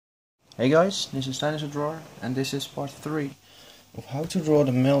Hey guys, this is Dinosaur Drawer, and this is part 3 of how to draw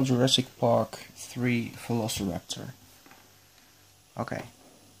the male Jurassic Park 3 velociraptor. Okay,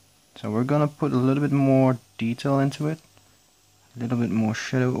 so we're gonna put a little bit more detail into it, a little bit more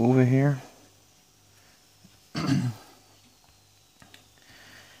shadow over here.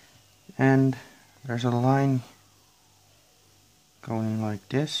 And there's a line going like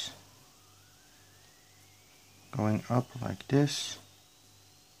this, going up like this,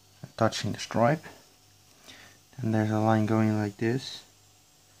 touching the stripe. And there's a line going like this,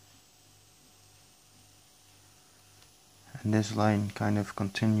 and this line kind of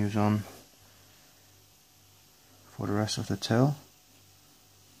continues on for the rest of the tail.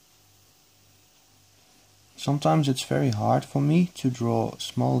 Sometimes it's very hard for me to draw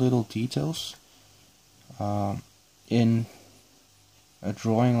small little details in a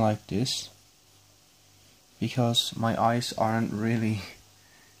drawing like this, because my eyes aren't really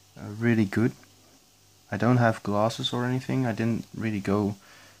good. I don't have glasses or anything. I didn't really go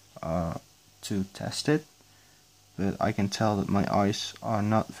to test it, but I can tell that my eyes are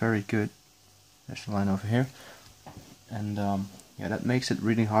not very good. There's a line over here, and yeah, that makes it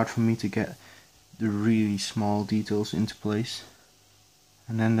really hard for me to get the really small details into place.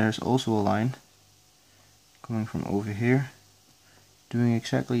 And then there's also a line coming from over here, doing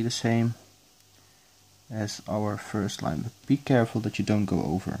exactly the same as our first line, but be careful that you don't go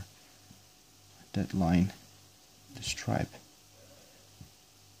over that line, the stripe.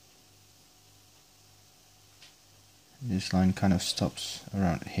 This line kind of stops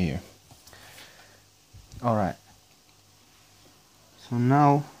around here. Alright, so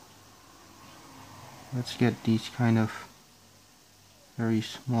now let's get these kind of very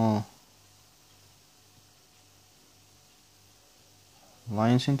small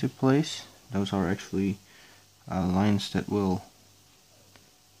lines into place. Those are actually lines that will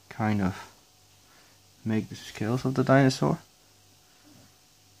kind of make the scales of the dinosaur.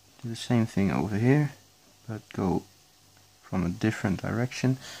 Do the same thing over here, but go from a different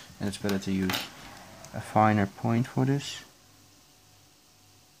direction, and it's better to use a finer point for this.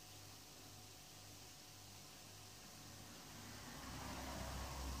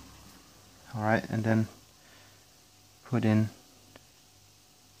 Alright, and then put in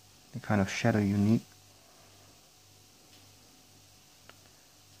the kind of shadow you need.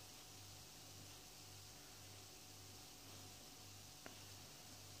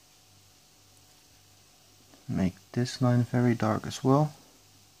 Make this line very dark as well,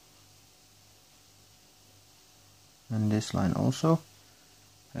 and this line also,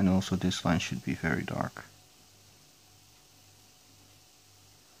 and also this line should be very dark.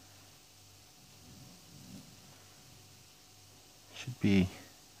 Should be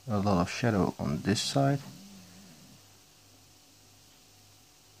a lot of shadow on this side.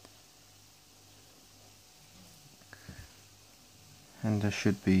 And there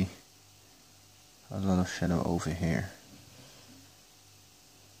should be a lot of shadow over here.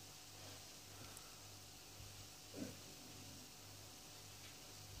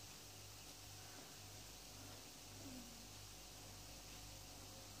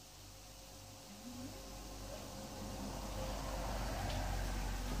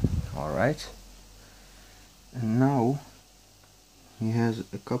 Alright, and now he has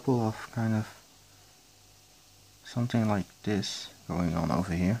a couple of kind of something like this going on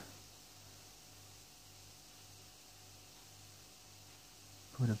over here.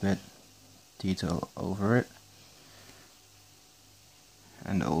 Put a bit detail over it,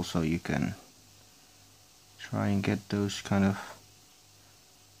 and also you can try and get those kind of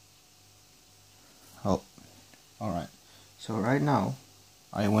alright, so right now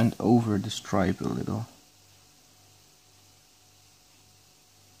I went over the stripe a little.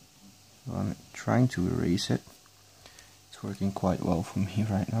 So I'm trying to erase it. It's working quite well for me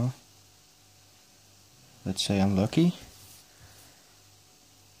right now. Let's say I'm lucky.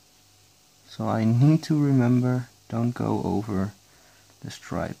 So I need to remember, don't go over the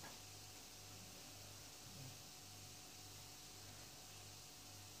stripe.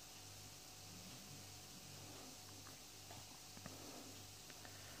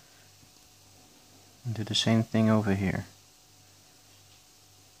 And do the same thing over here.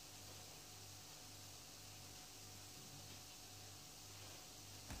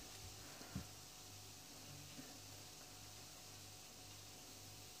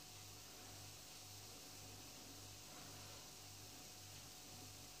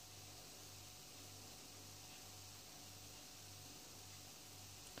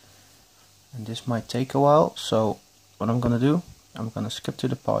 And this might take a while, so what I'm gonna do, I'm gonna skip to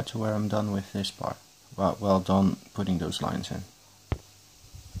the part to where I'm done with this part. Well done putting those lines in.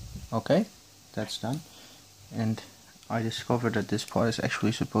 Okay, that's done. And I discovered that this part is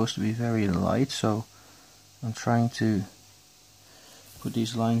actually supposed to be very light, so I'm trying to put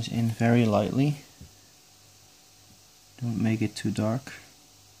these lines in very lightly. Don't make it too dark.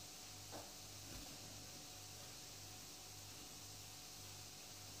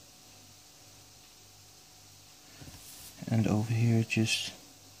 And over here just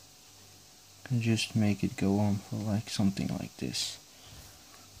make it go on for like something like this.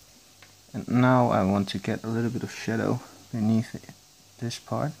 And now I want to get a little bit of shadow beneath this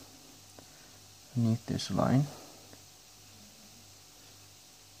part, beneath this line.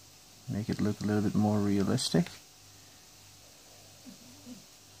 Make it look a little bit more realistic.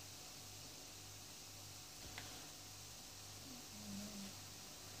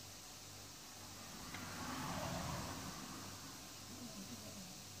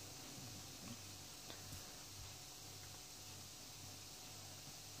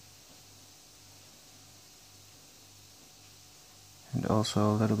 And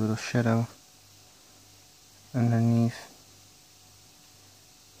also a little bit of shadow underneath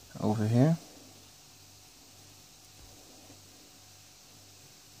over here.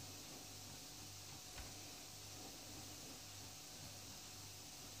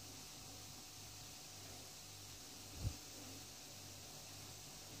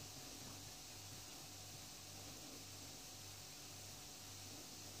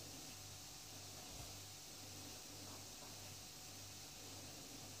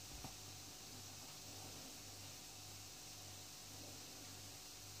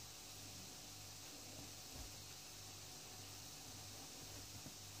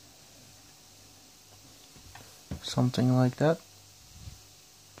 Something like that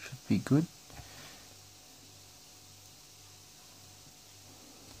should be good.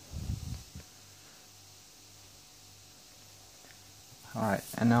 Alright,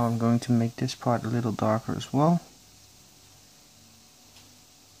 and now I'm going to make this part a little darker as well.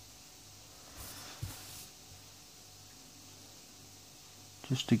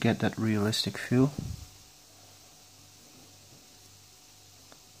 Just to get that realistic feel.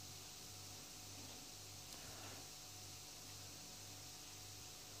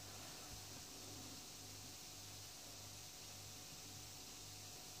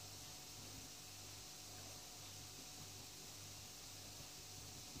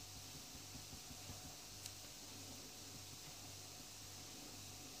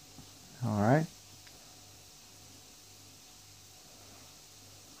 Alright.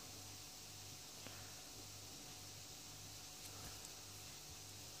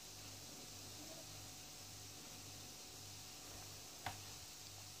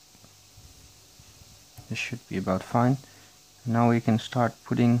 This should be about fine. Now we can start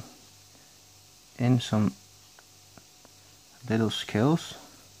putting in some little scales.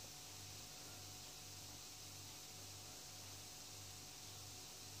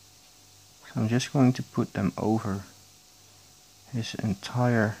 So I'm just going to put them over his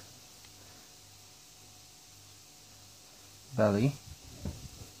entire belly.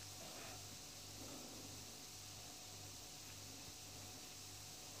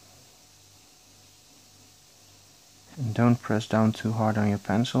 And don't press down too hard on your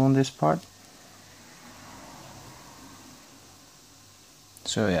pencil on this part.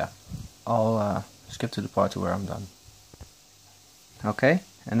 So yeah, I'll skip to the part where I'm done. Okay,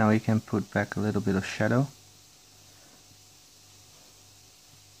 and now you can put back a little bit of shadow.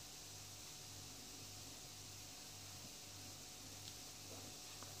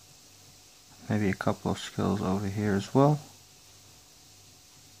 Maybe a couple of scales over here as well.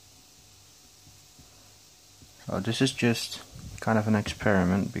 So this is just kind of an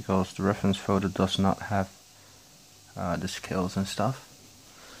experiment because the reference photo does not have the scales and stuff.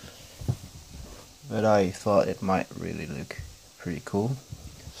 But I thought it might really look pretty cool.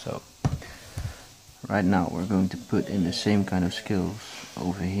 So right now we're going to put in the same kind of scales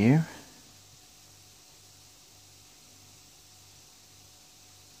over here.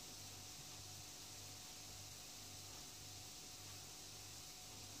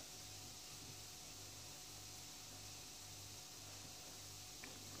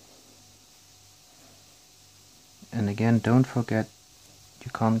 And again, don't forget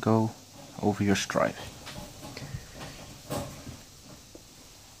you can't go over your stripe.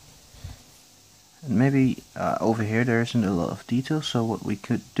 And maybe over here there isn't a lot of detail, so what we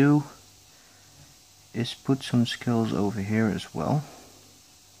could do is put some scales over here as well.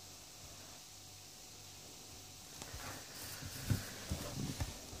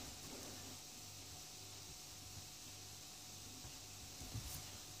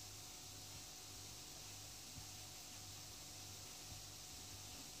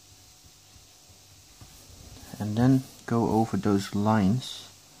 and then go over those lines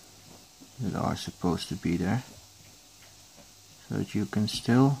that are supposed to be there so that you can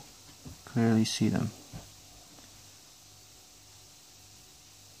still clearly see them.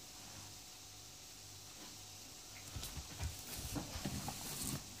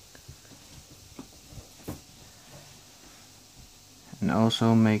 And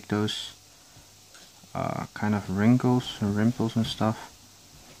also make those kind of wrinkles and rimples and stuff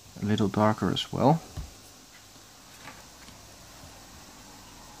a little darker as well.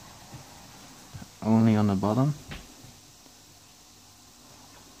 Only on the bottom.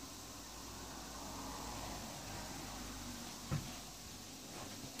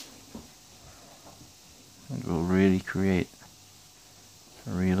 It will really create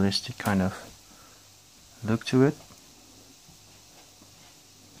a realistic kind of look to it.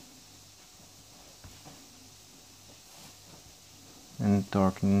 And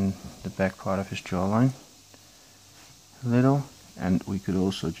darken the back part of his jawline a little, and we could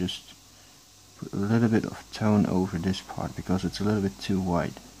also just put a little bit of tone over this part because it's a little bit too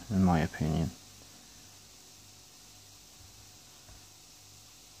white in my opinion.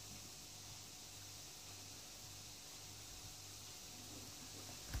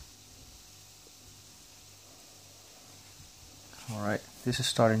 Alright, this is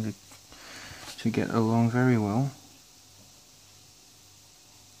starting to get along very well.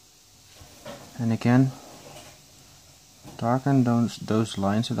 And again, darken those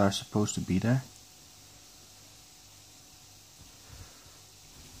lines that are supposed to be there.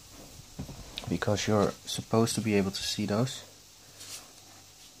 Because you're supposed to be able to see those.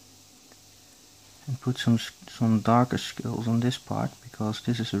 And put some darker scales on this part, because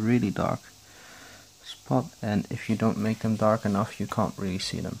this is a really dark spot, and if you don't make them dark enough you can't really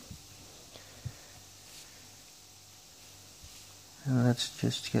see them. And let's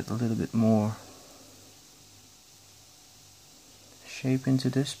just get a little bit more shape into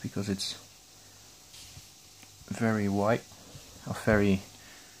this because it's very white, or very...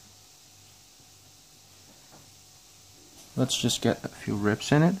 Let's just get a few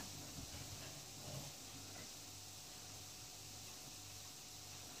rips in it.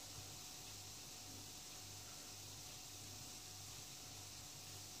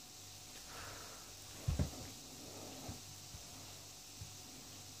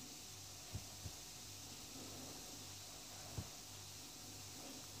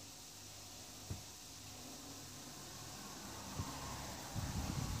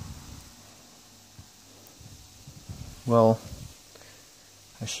 Well,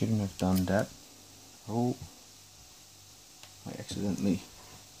 I shouldn't have done that. Oh, I accidentally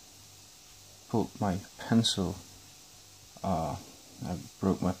pulled my pencil. I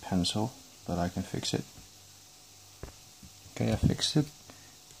broke my pencil, but I can fix it. Okay, I fixed it.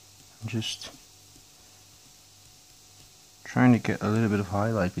 I'm just trying to get a little bit of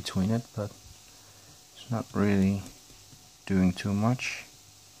highlight between it, but it's not really doing too much.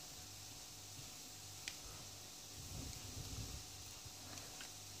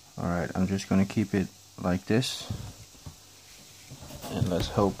 Alright, I'm just going to keep it like this, and let's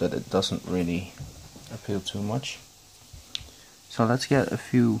hope that it doesn't really appeal too much. So let's get a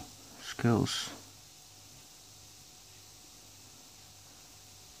few scales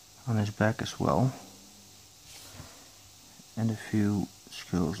on his back as well, and a few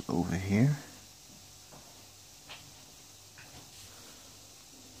scales over here.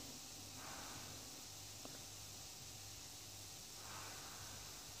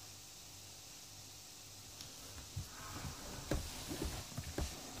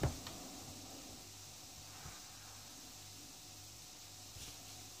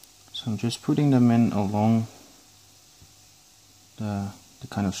 So I'm just putting them in along the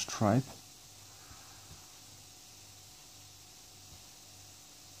kind of stripe.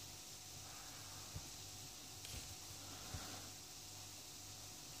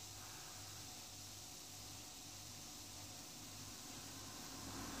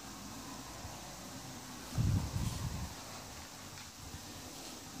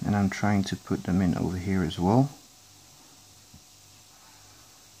 And I'm trying to put them in over here as well.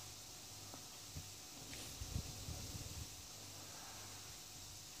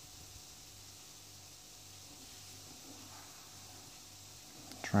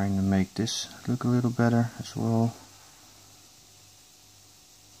 Trying to make this look a little better as well.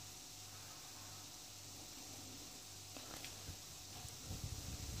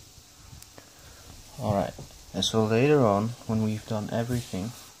 Alright, and so later on, when we've done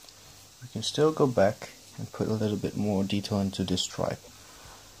everything, we can still go back and put a little bit more detail into this stripe.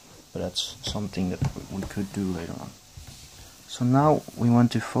 But that's something that we could do later on. So now we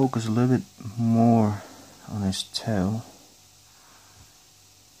want to focus a little bit more on his tail.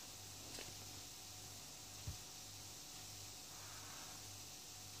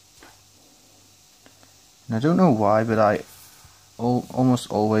 And I don't know why, but I almost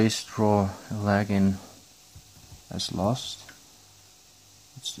always draw a leg in as lost.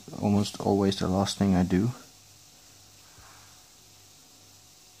 It's almost always the last thing I do.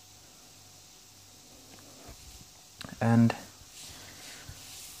 And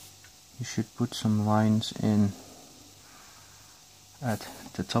you should put some lines in at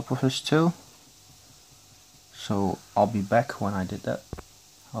the top of his tail. So I'll be back when I did that.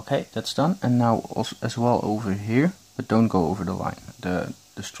 Okay, that's done. And now also as well over here, but don't go over the line, the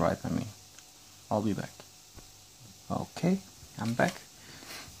stripe I mean. I'll be back. Okay, I'm back.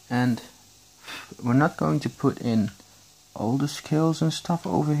 And we're not going to put in all the scales and stuff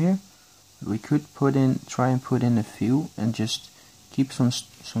over here. We could try and put in a few and just keep some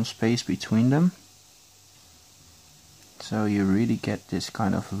space between them. So you really get this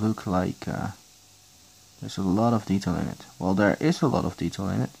kind of look like there's a lot of detail in it. Well, there is a lot of detail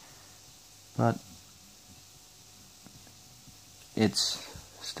in it, but it's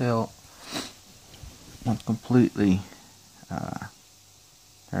still not completely,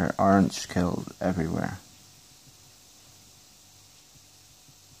 there aren't scales everywhere.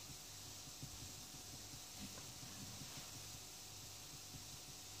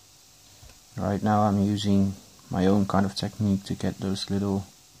 Right now I'm using my own kind of technique to get those little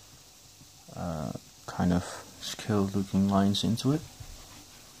kind of scaled looking lines into it.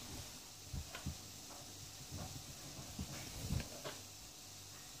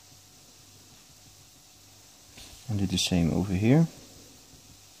 And do the same over here.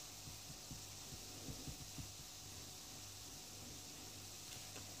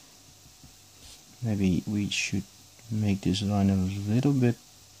 Maybe we should make this line a little bit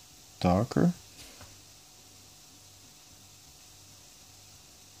darker.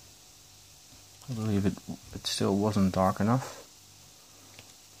 I believe it still wasn't dark enough.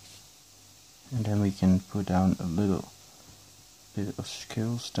 And then we can put down a little bit of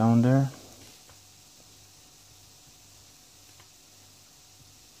scales down there.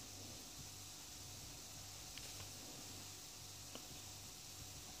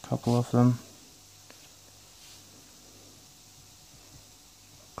 A couple of them.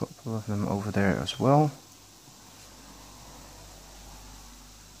 A couple of them over there as well.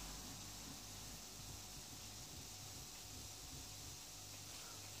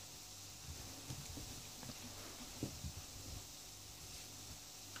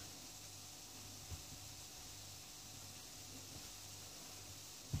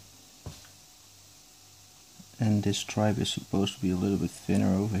 And this stripe is supposed to be a little bit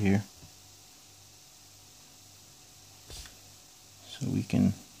thinner over here. So we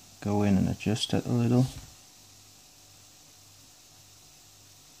can go in and adjust that a little.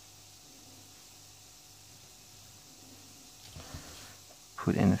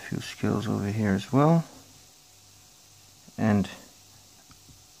 Put in a few scales over here as well. And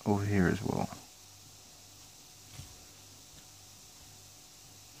over here as well.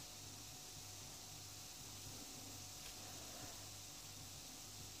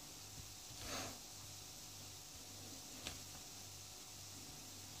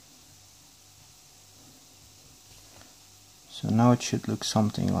 So now it should look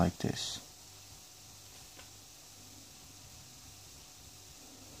something like this.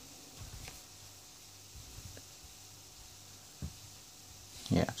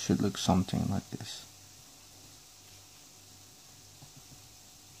 Yeah, it should look something like this.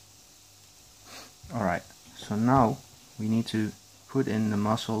 Alright, so now we need to put in the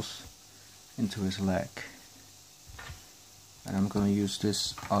muscles into his leg. And I'm going to use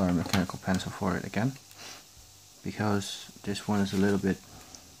this other mechanical pencil for it again, because this one is a little bit,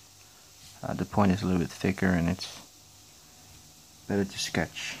 the point is a little bit thicker and it's better to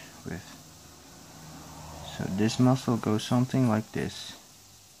sketch with. So this muscle goes something like this.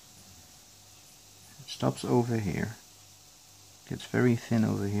 It stops over here, gets very thin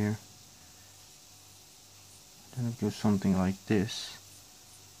over here, then it goes something like this.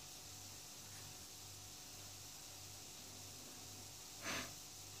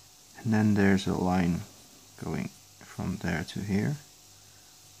 And then there's a line going from there to here.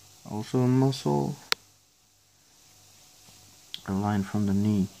 Also a muscle. A line from the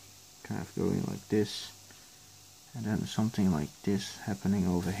knee kind of going like this. And then something like this happening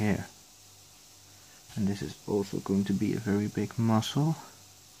over here. And this is also going to be a very big muscle.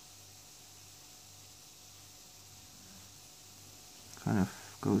 Kind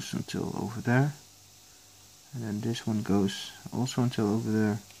of goes until over there. And then this one goes also until over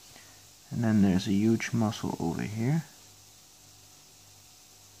there. And then there's a huge muscle over here.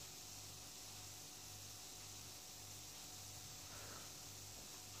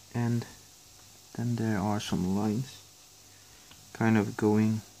 And then there are some lines kind of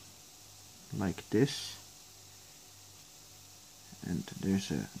going like this. And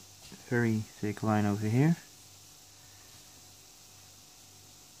there's a very thick line over here.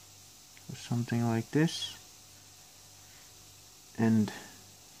 Or something like this. And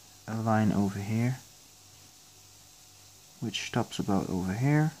a line over here, which stops about over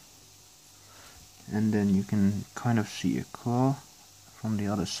here. And then you can kind of see a claw from the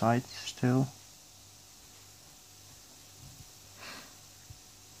other side still.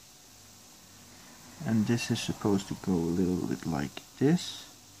 And this is supposed to go a little bit like this,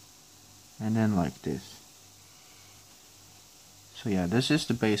 and then like this. So yeah, this is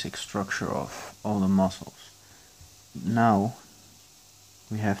the basic structure of all the muscles. Now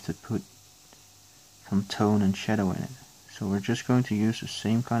we have to put some tone and shadow in it. So we're just going to use the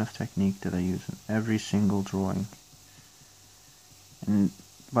same kind of technique that I use in every single drawing. And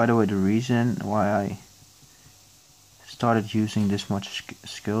by the way, the reason why I started using this much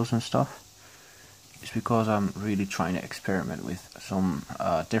skills and stuff is because I'm really trying to experiment with some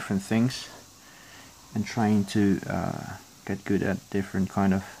different things and trying to get good at different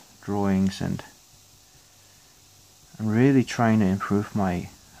kind of drawings, and I'm really trying to improve my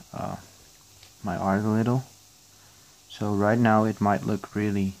my art a little. So right now it might look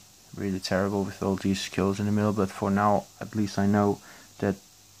really terrible with all these skills in the middle, but for now at least I know that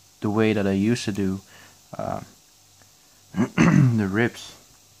the way that I used to do the ribs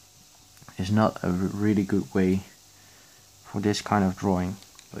is not a really good way for this kind of drawing,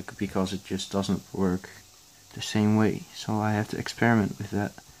 like, because it just doesn't work the same way. So I have to experiment with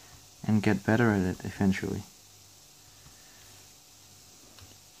that and get better at it eventually.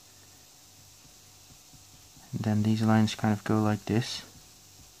 And then these lines kind of go like this.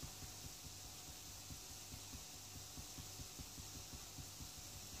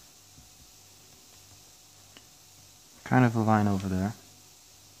 Kind of a line over there.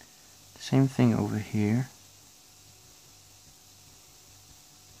 Same thing over here.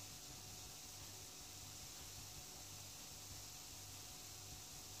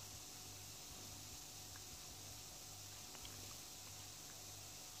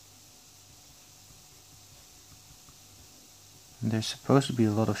 And there's supposed to be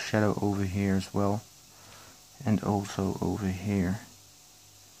a lot of shadow over here as well, and also over here.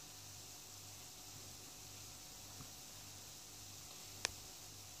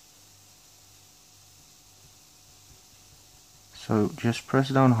 So just press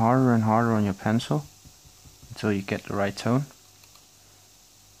down harder and harder on your pencil until you get the right tone.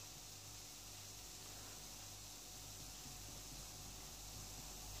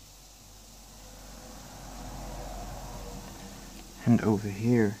 And over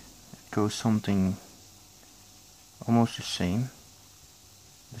here it goes something almost the same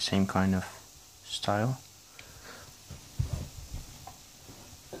kind of style.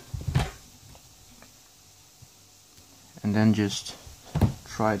 And then just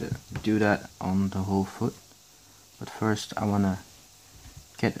try to do that on the whole foot. But first I want to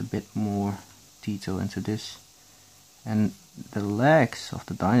get a bit more detail into this. And the legs of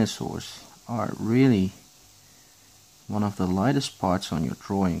the dinosaurs are really one of the lightest parts on your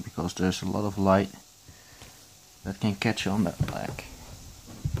drawing, because there's a lot of light that can catch on that leg.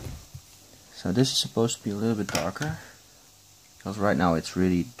 So this is supposed to be a little bit darker, because right now it's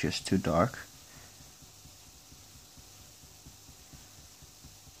really just too dark.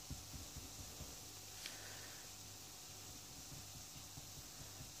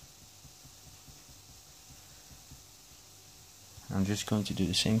 I'm just going to do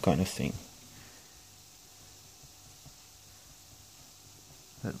the same kind of thing,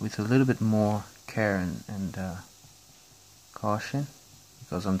 but with a little bit more care and caution,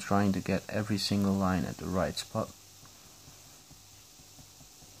 because I'm trying to get every single line at the right spot.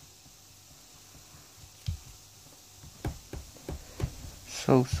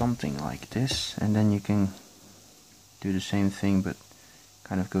 So something like this, and then you can do the same thing but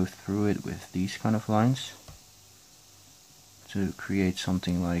kind of go through it with these kind of lines to create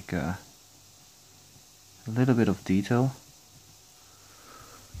something like a little bit of detail.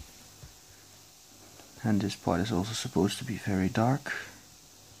 And this part is also supposed to be very dark.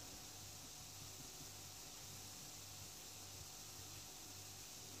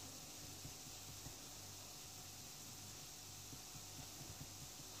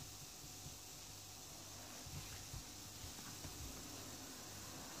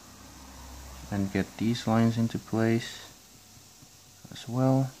 And get these lines into place as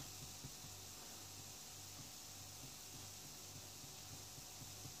well.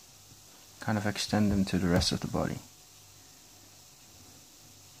 kind of extend them to the rest of the body.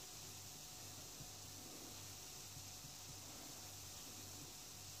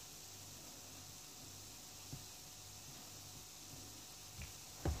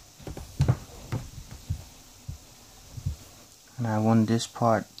 And I want this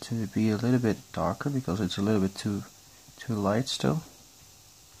part to be a little bit darker because it's a little bit too light still.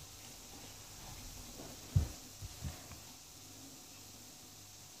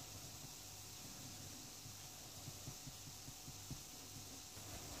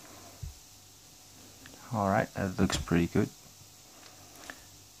 Alright, that looks pretty good.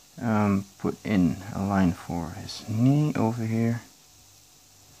 Put in a line for his knee over here.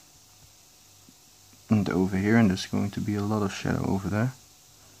 And over here, and there's going to be a lot of shadow over there.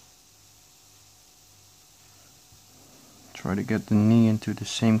 Try to get the knee into the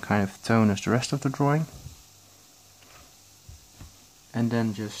same kind of tone as the rest of the drawing. And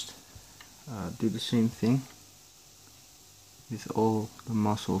then just do the same thing with all the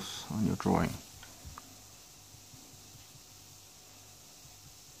muscles on your drawing.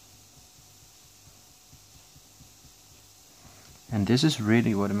 And this is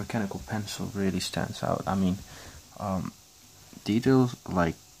really where the mechanical pencil really stands out. I mean, details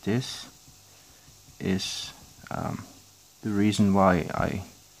like this is the reason why I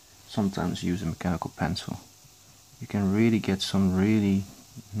sometimes use a mechanical pencil. You can really get some really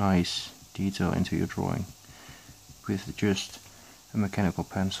nice detail into your drawing with just a mechanical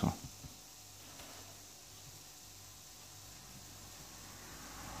pencil.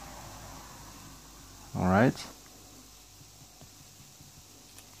 Alright.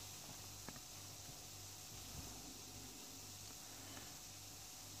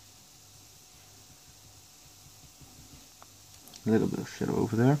 A little bit of shadow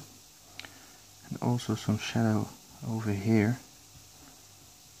over there, and also some shadow over here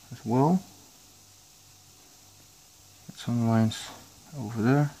as well. Get some lines over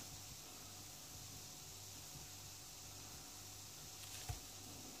there.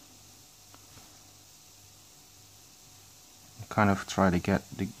 And kind of try to get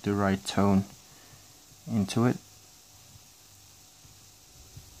the right tone into it.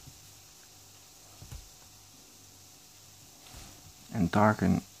 And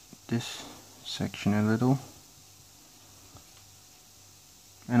darken this section a little.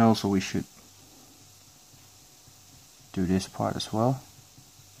 And also we should do this part as well.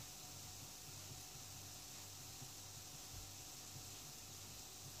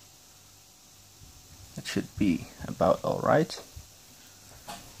 It should be about alright.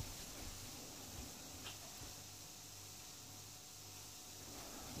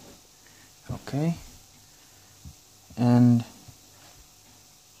 Okay. And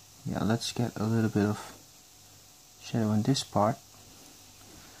yeah, let's get a little bit of shadow in this part.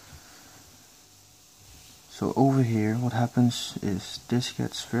 So over here what happens is this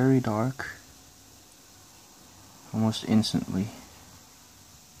gets very dark almost instantly.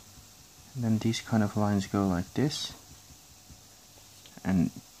 And then these kind of lines go like this.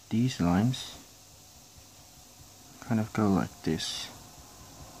 And these lines kind of go like this.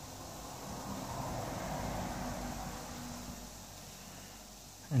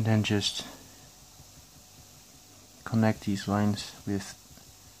 And then just connect these lines with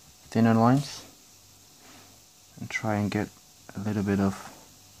thinner lines and try and get a little bit of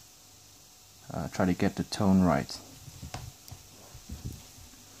try to get the tone right.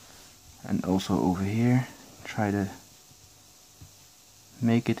 And also over here try to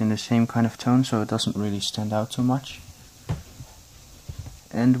make it in the same kind of tone so it doesn't really stand out too much.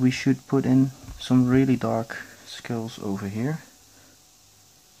 And we should put in some really dark scales over here.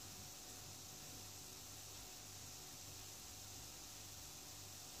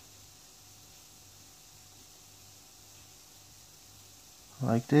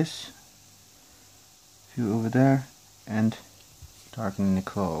 Like this, a few over there, and darkening the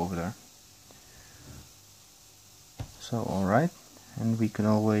claw over there. So alright, and we can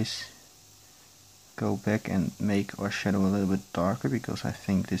always go back and make our shadow a little bit darker, because I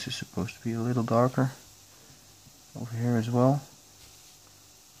think this is supposed to be a little darker over here as well.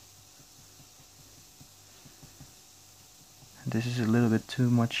 And this is a little bit too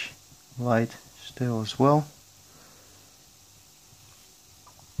much light still as well.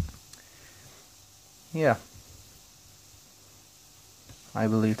 Yeah, I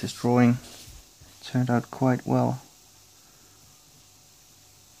believe this drawing turned out quite well.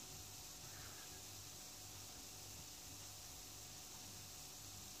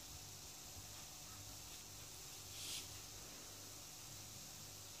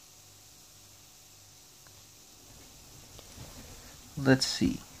 Let's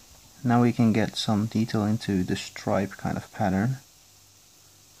see. Now we can get some detail into the stripe kind of pattern,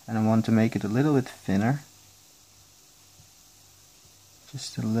 and I want to make it a little bit thinner,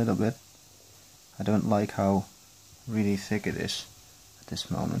 just a little bit. I don't like how really thick it is at this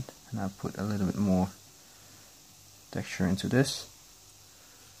moment, and I'll put a little bit more texture into this.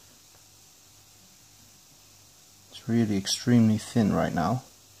 It's really extremely thin right now.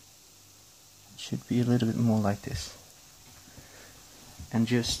 It should be a little bit more like this. And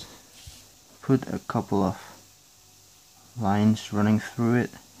just put a couple of lines running through it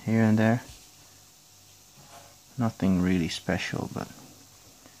here and there. Nothing really special, but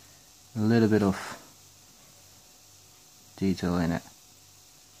a little bit of detail in it.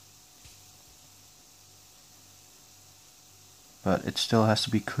 But it still has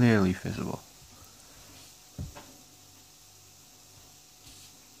to be clearly visible.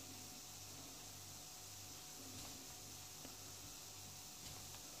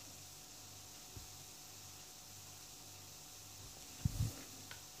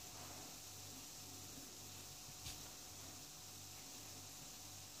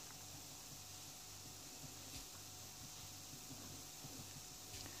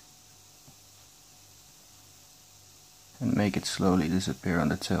 And make it slowly disappear on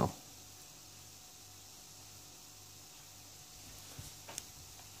the tail.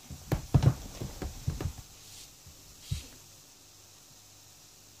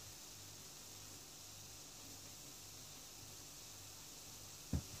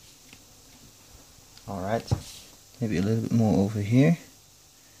 Alright, maybe a little bit more over here.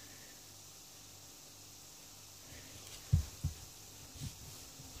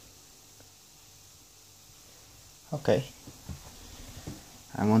 Okay,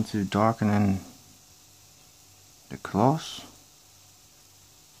 I want to darken in the claws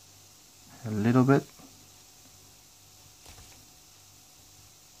a little bit.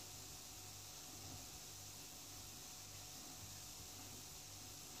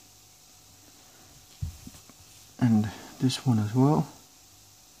 And this one as well.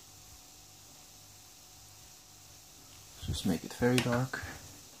 Just make it very dark.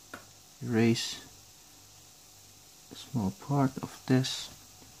 Erase a small part of this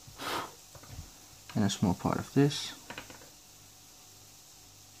and a small part of this.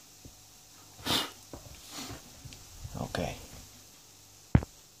 Okay.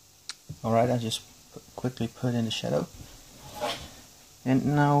 Alright, I just quickly put in the shadow.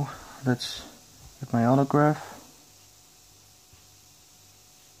 And now let's get my autograph.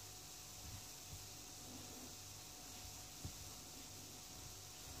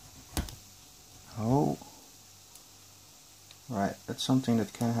 Oh. Right, that's something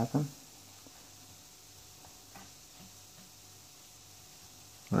that can happen.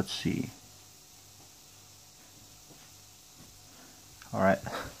 Let's see. Alright.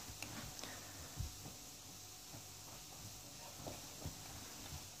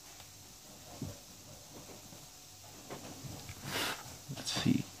 Let's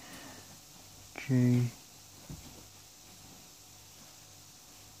see. Okay.